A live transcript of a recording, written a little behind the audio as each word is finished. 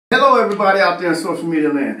everybody out there in social media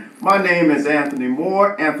land? My name is Anthony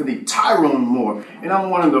Moore, Anthony Tyrone Moore, and I'm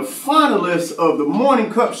one of the finalists of the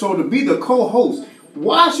Morning Cup Show to be the co-host.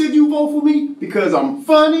 Why should you vote for me? Because I'm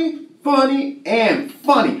funny, and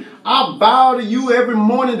funny. I bow to you every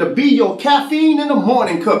morning to be your caffeine in the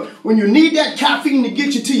morning cup. When you need that caffeine to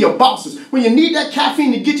get you to your bosses, when you need that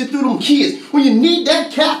caffeine to get you through them kids, when you need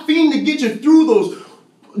that caffeine to get you through those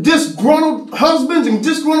disgruntled husbands and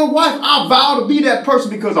disgruntled wife, I vow to be that person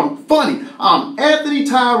because I'm funny. I'm Anthony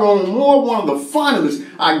Tyrone Moore, one of the finalists.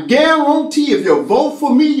 I guarantee if you vote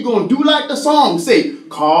for me, you're going to do like the song say,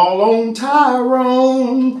 call on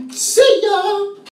Tyrone. See ya.